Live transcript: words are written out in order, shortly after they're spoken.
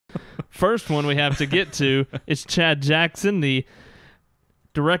first one we have to get to is Chad Jackson, the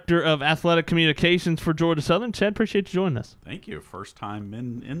Director of Athletic Communications for Georgia Southern. Chad, appreciate you joining us. Thank you. First time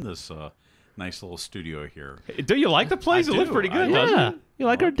in this nice little studio here. Do you like the place? It looks pretty good, doesn't it? You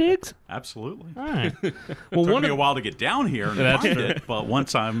like our digs? Absolutely. All right. Well, took me a while to get down here and find it, but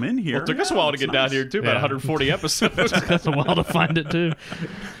once I'm in here, Well, it took us a while to get down here too. About 140 episodes. It took us a while to find it too.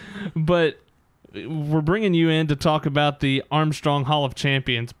 But we're bringing you in to talk about the Armstrong Hall of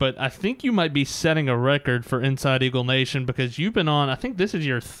Champions, but I think you might be setting a record for Inside Eagle Nation because you've been on, I think this is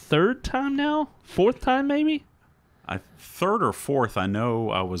your third time now? Fourth time maybe? Third or fourth. I know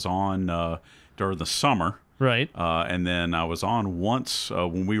I was on during the summer. Right. And then I was on once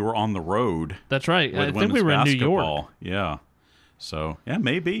when we were on the road. That's right. I think we were in New York. Yeah. So, yeah,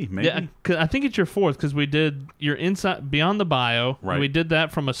 maybe. Yeah, I think it's your fourth because we did your Inside Beyond the Bio. Right. We did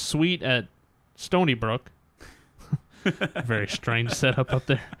that from a suite at Stony Brook. Very strange setup up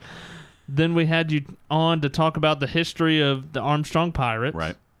there. Then we had you on to talk about the history of the Armstrong Pirates.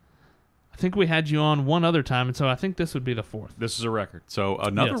 Right. I think we had you on one other time, and so I think this would be the fourth. This is a record. So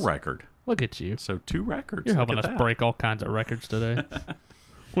another record. Look at you. So 2 records. You're helping us break all kinds of records today.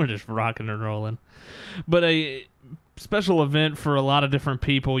 We're just rocking and rolling. But a special event for a lot of different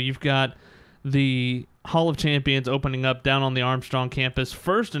people. You've got the Hall of Champions opening up down on the Armstrong campus.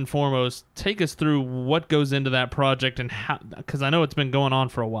 First and foremost, take us through what goes into that project and how, because I know it's been going on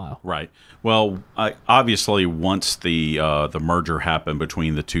for a while. Right. Well, obviously, once the merger happened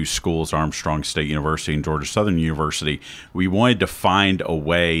between the two schools, Armstrong State University and Georgia Southern University, we wanted to find a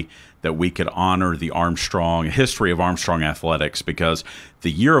way that we could honor the history of Armstrong athletics, because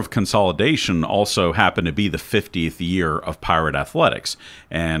the year of consolidation also happened to be the 50th year of Pirate athletics.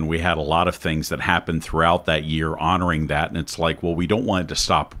 And we had a lot of things that happened throughout that year honoring that. And it's like, well, we don't want it to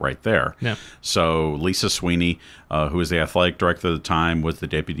stop right there. Yeah. So Lisa Sweeney, who was the athletic director at the time, was the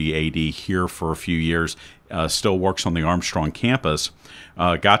deputy AD here for a few years, still works on the Armstrong campus,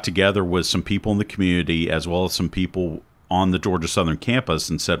 got together with some people in the community as well as some people on the Georgia Southern campus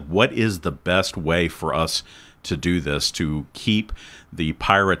and said, what is the best way for us to do this, to keep the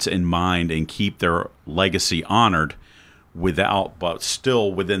Pirates in mind and keep their legacy honored but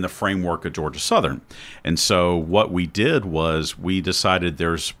still within the framework of Georgia Southern. And so what we did was we decided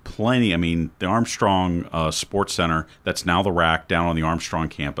there's plenty. I mean, the Armstrong Sports Center, that's now the RAC down on the Armstrong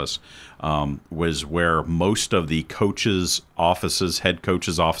campus, was where most of the coaches' offices, head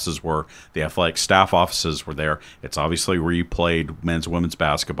coaches' offices were. The athletic staff offices were there. It's obviously where you played men's and women's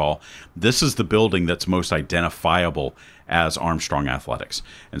basketball. This is the building that's most identifiable as Armstrong Athletics.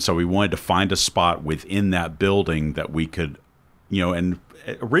 And so we wanted to find a spot within that building that we could, and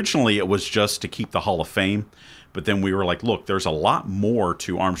originally it was just to keep the Hall of Fame, but then we were like, look, there's a lot more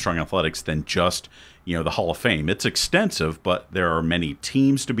to Armstrong Athletics than just, the Hall of Fame. It's extensive, but there are many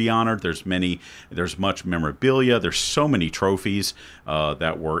teams to be honored. There's much memorabilia. There's so many trophies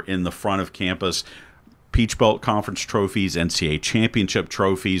that were in the front of campus. Peach Belt Conference trophies, NCAA championship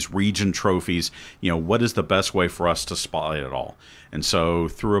trophies, region trophies. What is the best way for us to spotlight it all? And so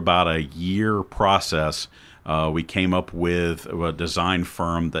through about a year process, we came up with a design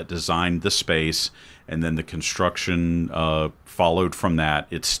firm that designed the space, and then the construction followed from that.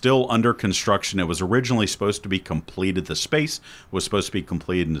 It's still under construction. It was originally supposed to be completed. The space was supposed to be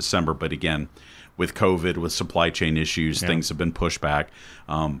completed in December, but again, with COVID, with supply chain issues, things have been pushed back.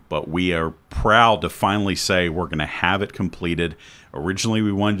 But we are proud to finally say we're going to have it completed. Originally,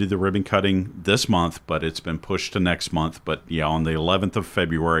 we wanted to do the ribbon cutting this month, but it's been pushed to next month. But yeah, on the 11th of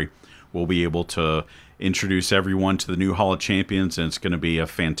February, we'll be able to introduce everyone to the new Hall of Champions, and it's going to be a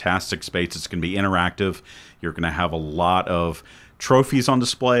fantastic space. It's going to be interactive. You're going to have a lot of trophies on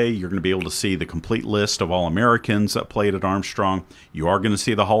display. You're going to be able to see the complete list of all Americans that played at Armstrong. You are going to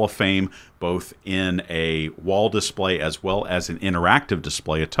see the Hall of Fame both in a wall display as well as an interactive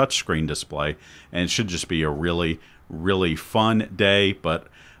display, a touchscreen display. And it should just be a really, really fun day, but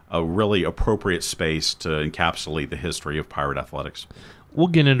a really appropriate space to encapsulate the history of Pirate athletics. We'll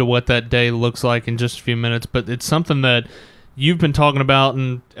get into what that day looks like in just a few minutes, but it's something that you've been talking about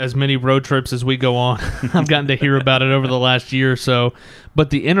in as many road trips as we go on. I've gotten to hear about it over the last year or so. But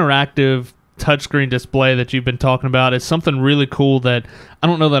the interactive touchscreen display that you've been talking about is something really cool that I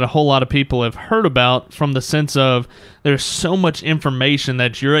don't know that a whole lot of people have heard about, from the sense of there's so much information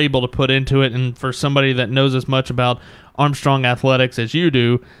that you're able to put into it. And for somebody that knows as much about Armstrong athletics as you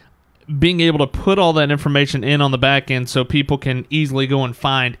do, being able to put all that information in on the back end so people can easily go and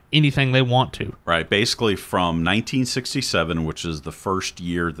find anything they want to. Right. Basically from 1967, which is the first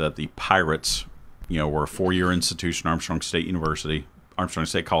year that the Pirates, were a 4-year institution, Armstrong State University, Armstrong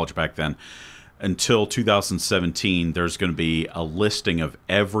State College back then, until 2017, there's going to be a listing of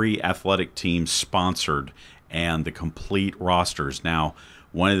every athletic team sponsored and the complete rosters. Now,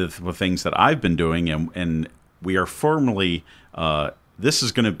 one of the things that I've been doing, and we are firmly, this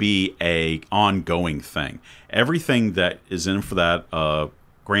is going to be a ongoing thing. Everything that is in for that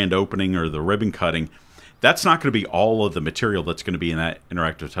grand opening or the ribbon cutting, that's not going to be all of the material that's going to be in that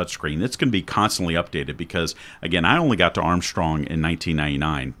interactive touchscreen. It's going to be constantly updated because, again, I only got to Armstrong in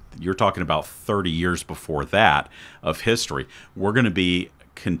 1999. You're talking about 30 years before that of history. We're going to be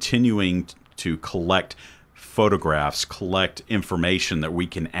continuing to collect photographs, collect information that we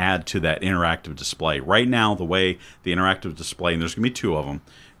can add to that interactive display. Right now, the way the interactive display, and there's going to be 2 of them,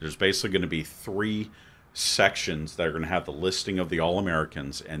 there's basically going to be 3 sections that are going to have the listing of the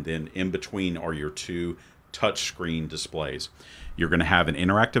All-Americans, and then in between are your 2 touchscreen displays. You're going to have an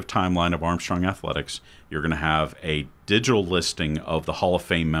interactive timeline of Armstrong Athletics. You're going to have a digital listing of the Hall of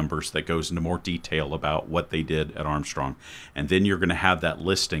Fame members that goes into more detail about what they did at Armstrong. And then you're going to have that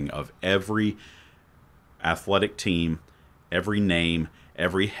listing of every athletic team, every name,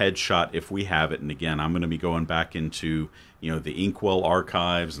 every headshot if we have it. And again, I'm going to be going back into the Inkwell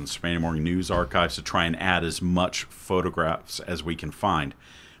archives and Savannah Morning News archives to try and add as much photographs as we can find.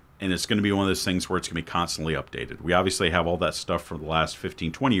 And it's going to be one of those things where it's going to be constantly updated. We obviously have all that stuff for the last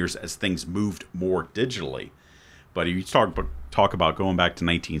 15, 20 years as things moved more digitally. But if you talk about going back to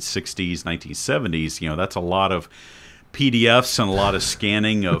 1960s, 1970s, that's a lot of PDFs and a lot of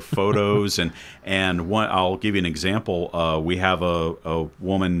scanning of photos. And one, I'll give you an example. We have a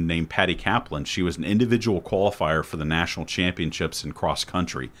woman named Patty Kaplan. She was an individual qualifier for the national championships in cross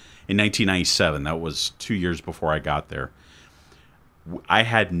country in 1997. That was 2 years before I got there. I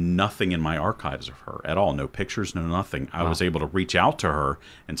had nothing in my archives of her at all. No pictures, no nothing. I was able to reach out to her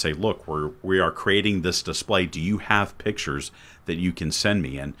and say, look, we are creating this display. Do you have pictures that you can send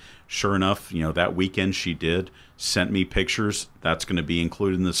me? And sure enough, that weekend she did, sent me pictures. That's going to be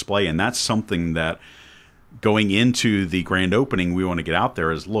included in the display. And that's something that going into the grand opening, we want to get out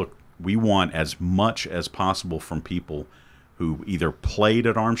there is, look, we want as much as possible from people who either played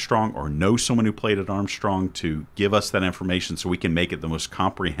at Armstrong or know someone who played at Armstrong to give us that information so we can make it the most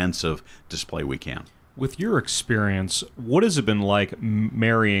comprehensive display we can. With your experience, what has it been like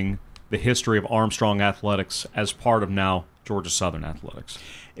marrying the history of Armstrong Athletics as part of now Georgia Southern Athletics?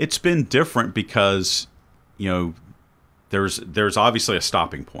 It's been different because, there's obviously a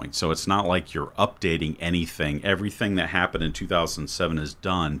stopping point. So it's not like you're updating anything. Everything that happened in 2007 is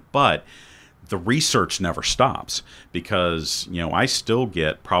done, but the research never stops because, I still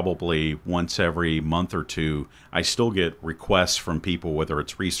get probably once every month or two, I still get requests from people, whether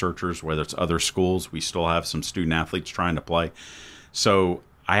it's researchers, whether it's other schools. We still have some student athletes trying to play. So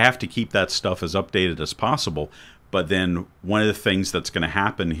I have to keep that stuff as updated as possible. But then one of the things that's going to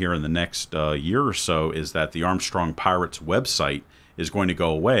happen here in the next year or so is that the Armstrong Pirates website is going to go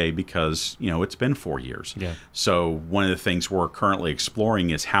away because, it's been 4 years. Yeah. So one of the things we're currently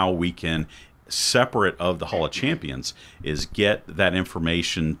exploring is how we can, separate of the Hall of Champions, is get that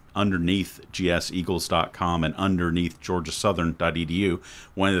information underneath gseagles.com and underneath georgiasouthern.edu.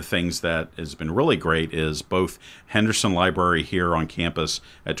 One of the things that has been really great is both Henderson Library here on campus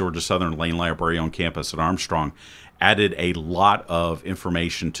at Georgia Southern, Lane Library on campus at Armstrong, added a lot of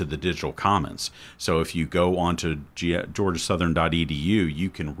information to the digital commons. So if you go onto georgiasouthern.edu, you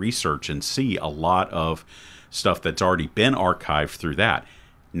can research and see a lot of stuff that's already been archived through that.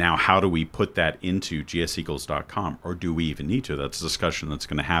 Now, how do we put that into gseagles.com, or do we even need to? That's a discussion that's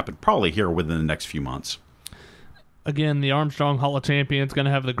going to happen probably here within the next few months. Again, the Armstrong Hall of Champions going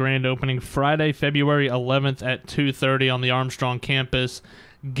to have the grand opening Friday, February 11th at 2:30 on the Armstrong campus.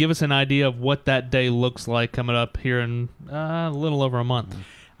 Give us an idea of what that day looks like coming up here in a little over a month.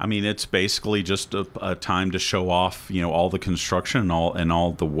 I mean, it's basically just a time to show off, all the construction and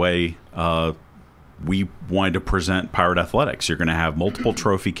all the way we wanted to present Pirate Athletics. You're going to have multiple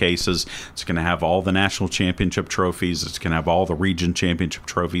trophy cases. It's going to have all the national championship trophies. It's going to have all the region championship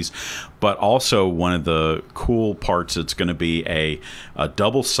trophies. But also one of the cool parts, it's going to be a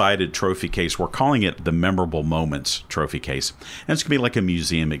double-sided trophy case. We're calling it the Memorable Moments trophy case. And it's going to be like a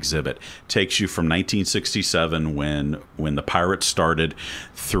museum exhibit. Takes you from 1967 when the Pirates started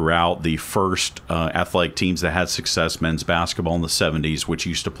throughout the first athletic teams that had success, men's basketball in the 70s, which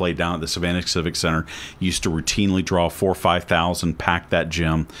used to play down at the Savannah Civic Center. Used to routinely draw 4,000 or 5,000, pack that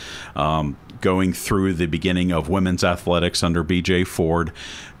gym, going through the beginning of women's athletics under B.J. Ford,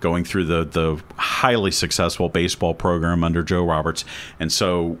 going through the highly successful baseball program under Joe Roberts. And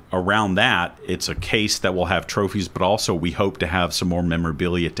so around that, it's a case that will have trophies, but also we hope to have some more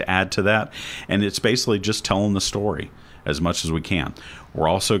memorabilia to add to that. And it's basically just telling the story. as much as we can. We're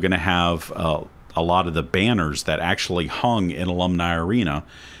also going to have a lot of the banners that actually hung in Alumni Arena.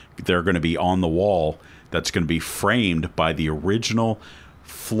 They're going to be on the wall. That's going to be framed by the original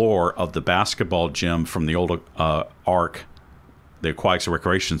floor of the basketball gym from the old ARC, the Aquatics and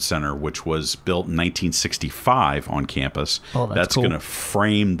Recreation Center, which was built in 1965 on campus. Oh, that's cool. Going to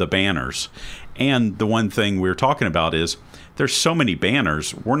frame the banners. And the one thing we were talking about is there's so many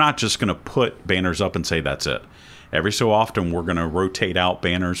banners. We're not just going to put banners up and say that's it. Every so often, we're going to rotate out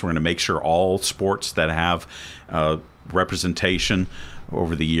banners. We're going to make sure all sports that have representation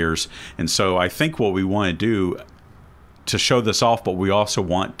over the years. And so I think what we want to do to show this off, but we also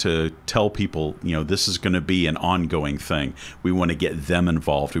want to tell people, this is going to be an ongoing thing. We want to get them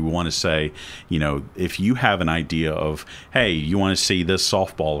involved. We want to say, if you have an idea of, hey, you want to see this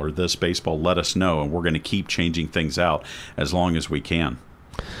softball or this baseball, let us know, and we're going to keep changing things out as long as we can.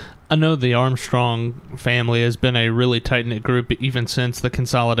 I know the Armstrong family has been a really tight-knit group even since the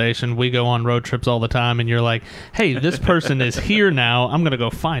consolidation. We go on road trips all the time, and you're like, hey, this person is here now. I'm going to go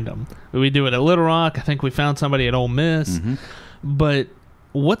find them. We do it at Little Rock. I think we found somebody at Ole Miss. Mm-hmm. But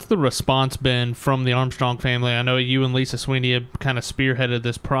what's the response been from the Armstrong family? I know you and Lisa Sweeney have kind of spearheaded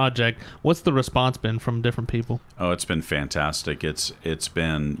this project. What's the response been from different people? Oh, it's been fantastic. It's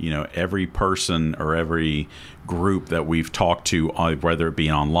been, every person or every group that we've talked to, whether it be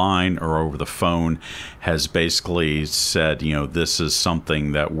online or over the phone, has basically said, this is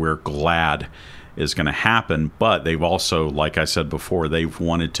something that we're glad is going to happen, but they've also, like I said before, they've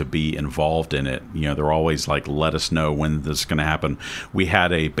wanted to be involved in it. They're always like, let us know when this is going to happen. We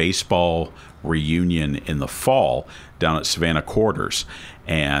had a baseball reunion in the fall down at Savannah Quarters,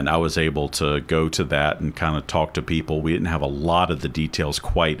 and I was able to go to that and kind of talk to people. We didn't have a lot of the details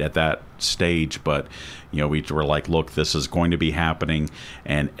quite at that stage, but we were like, look, this is going to be happening,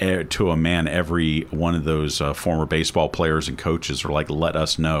 and to a man, every one of those former baseball players and coaches were like, let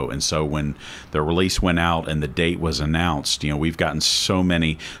us know. And so when the release went out and the date was announced, we've gotten so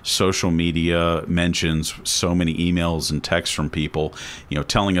many social media mentions, so many emails and texts from people,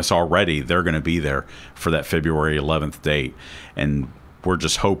 telling us already they're going to be there for that February 11th date. And we're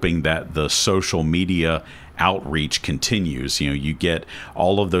just hoping that the social media outreach continues. You get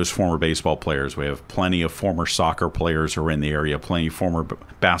all of those former baseball players. We have plenty of former soccer players who are in the area, plenty of former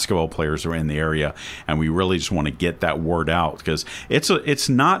basketball players who are in the area, and we really just want to get that word out because it's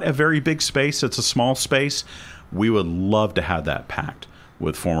not a very big space. It's a small space. We would love to have that packed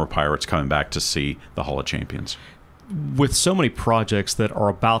with former Pirates coming back to see the Hall of Champions. With so many projects that are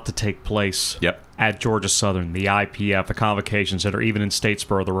about to take place at Georgia Southern, the IPF, the Convocation Center, even in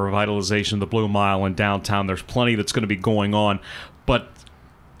Statesboro, the revitalization of the Blue Mile in downtown, there's plenty that's going to be going on. But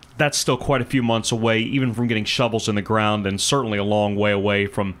that's still quite a few months away, even from getting shovels in the ground, and certainly a long way away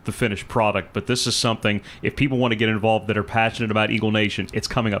from the finished product. But this is something, if people want to get involved that are passionate about Eagle Nation, it's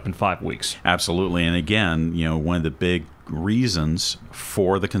coming up in 5 weeks. Absolutely. And again, one of the big reasons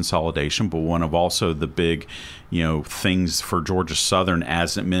for the consolidation, but one of also the big, things for Georgia Southern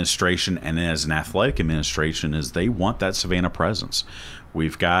as an administration and as an athletic administration is they want that Savannah presence.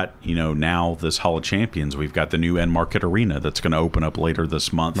 We've got, now this Hall of Champions. We've got the new End Market Arena that's going to open up later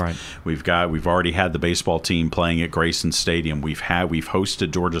this month. Right. We've already had the baseball team playing at Grayson Stadium. We've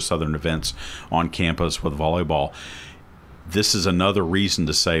hosted Georgia Southern events on campus with volleyball. This is another reason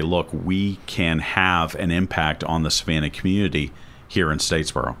to say, look, we can have an impact on the Savannah community here in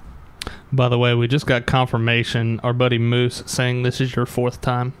Statesboro. By the way, we just got confirmation. Our buddy Moose saying this is your 4th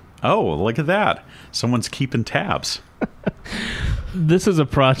time. Oh, look at that. Someone's keeping tabs. This is a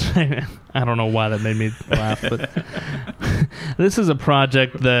project. I don't know why that made me laugh, but this is a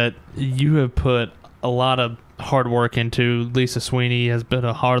project that you have put a lot of hard work into. Lisa Sweeney has been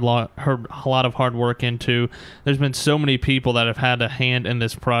a lot of hard work into. There's been so many people that have had a hand in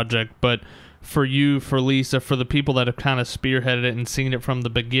this project, but for you, for Lisa, for the people that have kind of spearheaded it and seen it from the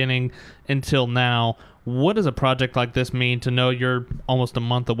beginning until now, what does a project like this mean to know you're almost a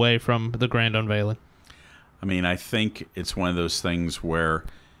month away from the grand unveiling? I mean, I think it's one of those things where,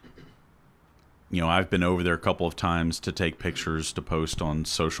 I've been over there a couple of times to take pictures to post on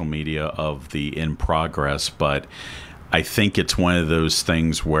social media of the in progress, but I think it's one of those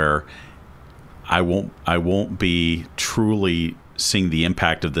things where I won't be truly seeing the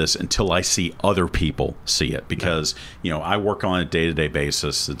impact of this until I see other people see it, because I work on a day-to-day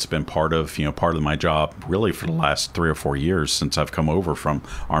basis. It's been part of my job really for the last 3 or 4 years since I've come over from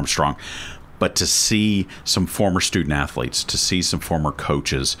Armstrong. But to see some former student athletes, to see some former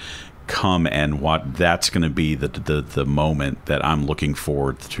coaches come and what that's going to be the moment that I'm looking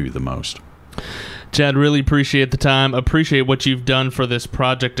forward to the most. Chad, really appreciate the time. Appreciate what you've done for this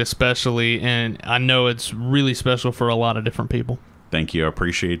project especially, and I know it's really special for a lot of different people. Thank you. I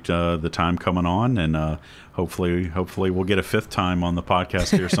appreciate the time coming on, and hopefully we'll get a fifth time on the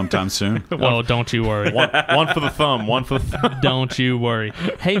podcast here sometime soon. Oh, don't you worry. One for the thumb. One for the thumb. Don't you worry.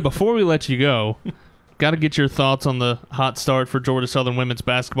 Hey, before we let you go, got to get your thoughts on the hot start for Georgia Southern women's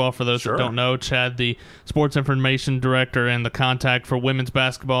basketball. For those that don't know, Chad, the sports information director and the contact for women's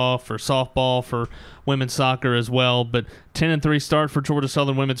basketball, for softball, for women's soccer as well. But 10-3 start for Georgia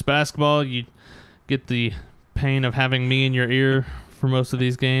Southern women's basketball. You get the pain of having me in your ear for most of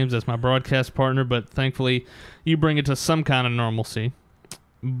these games as my broadcast partner, but thankfully you bring it to some kind of normalcy.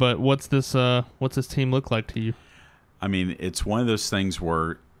 But what's this team look like to you? I mean, it's one of those things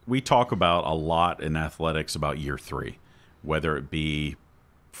where we talk about a lot in athletics about year 3, whether it be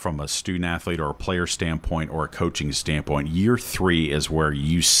from a student athlete or a player standpoint or a coaching standpoint. Year 3 is where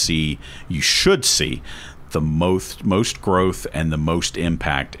you should see the most growth and the most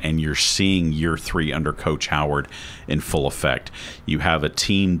impact, and you're seeing year 3 under Coach Howard in full effect. You have a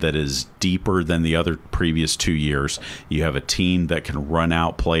team that is deeper than the other previous 2 years. You have a team that can run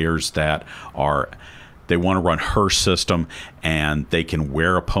out players that they want to run her system, and they can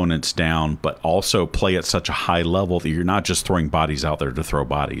wear opponents down, but also play at such a high level that you're not just throwing bodies out there to throw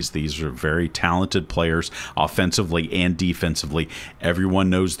bodies. These are very talented players, offensively and defensively. Everyone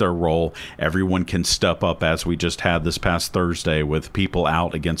knows their role. Everyone can step up, as we just had this past Thursday with people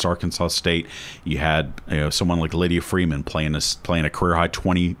out against Arkansas State. You had someone like Lydia Freeman playing a career-high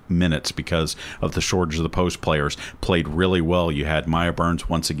 20 minutes because of the shortage of the post players. Played really well. You had Maya Burns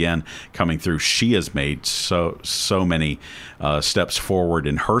once again coming through. She has made so many steps forward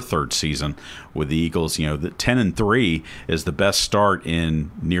in her third season with the Eagles. The 10-3 is the best start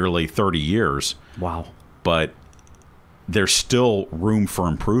in nearly 30 years. Wow. But there's still room for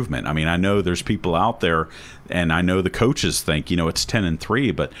improvement. I mean, I know there's people out there, and I know the coaches think, it's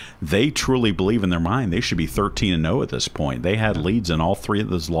 10-3, but they truly believe in their mind they should be 13-0 at this point. They had leads in all 3 of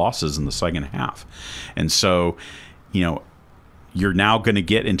those losses in the second half. And so, you're now going to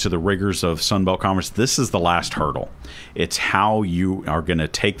get into the rigors of Sun Belt Conference. This is the last hurdle. It's how you are going to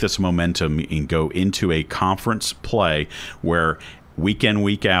take this momentum and go into a conference play where week in,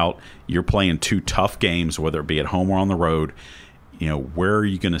 week out, you're playing 2 tough games, whether it be at home or on the road. Where are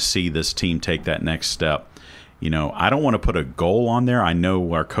you going to see this team take that next step? I don't want to put a goal on there. I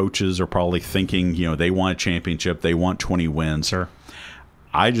know our coaches are probably thinking, they want a championship. They want 20 wins. Sure.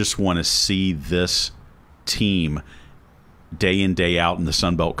 I just want to see this team day in, day out in the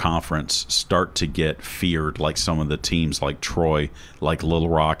Sun Belt Conference start to get feared like some of the teams like Troy, like Little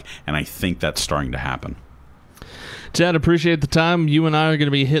Rock, and I think that's starting to happen. Chad, appreciate the time. You and I are going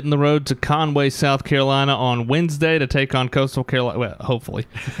to be hitting the road to Conway, South Carolina on Wednesday to take on Coastal Carolina. Well, hopefully.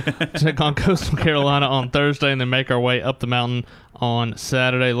 Take on Coastal Carolina on Thursday and then make our way up the mountain on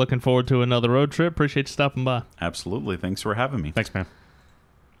Saturday. Looking forward to another road trip. Appreciate you stopping by. Absolutely. Thanks for having me. Thanks, man.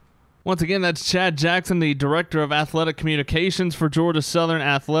 Once again, that's Chad Jackson, the Director of Athletic Communications for Georgia Southern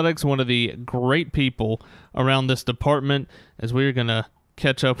Athletics, one of the great people around this department, as we're going to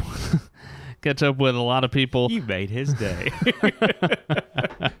catch up with a lot of people. You made his day.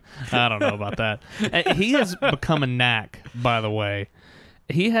 I don't know about that. He has become a knack, by the way.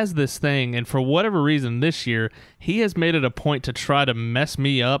 He has this thing, and for whatever reason this year, he has made it a point to try to mess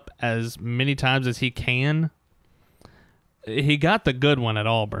me up as many times as he can. He got the good one at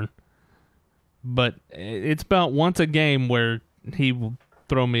Auburn. But it's about once a game where he will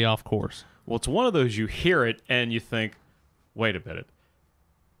throw me off course. Well, it's one of those you hear it and you think, wait a minute,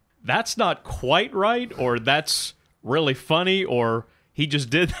 that's not quite right, or that's really funny, or he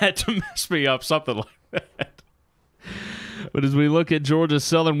just did that to mess me up, something like that. But as we look at Georgia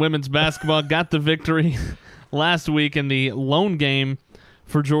Southern women's basketball, got the victory last week in the lone game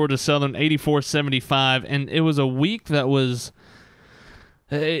for Georgia Southern, 84-75, and it was a week that was...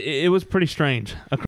 It was pretty strange.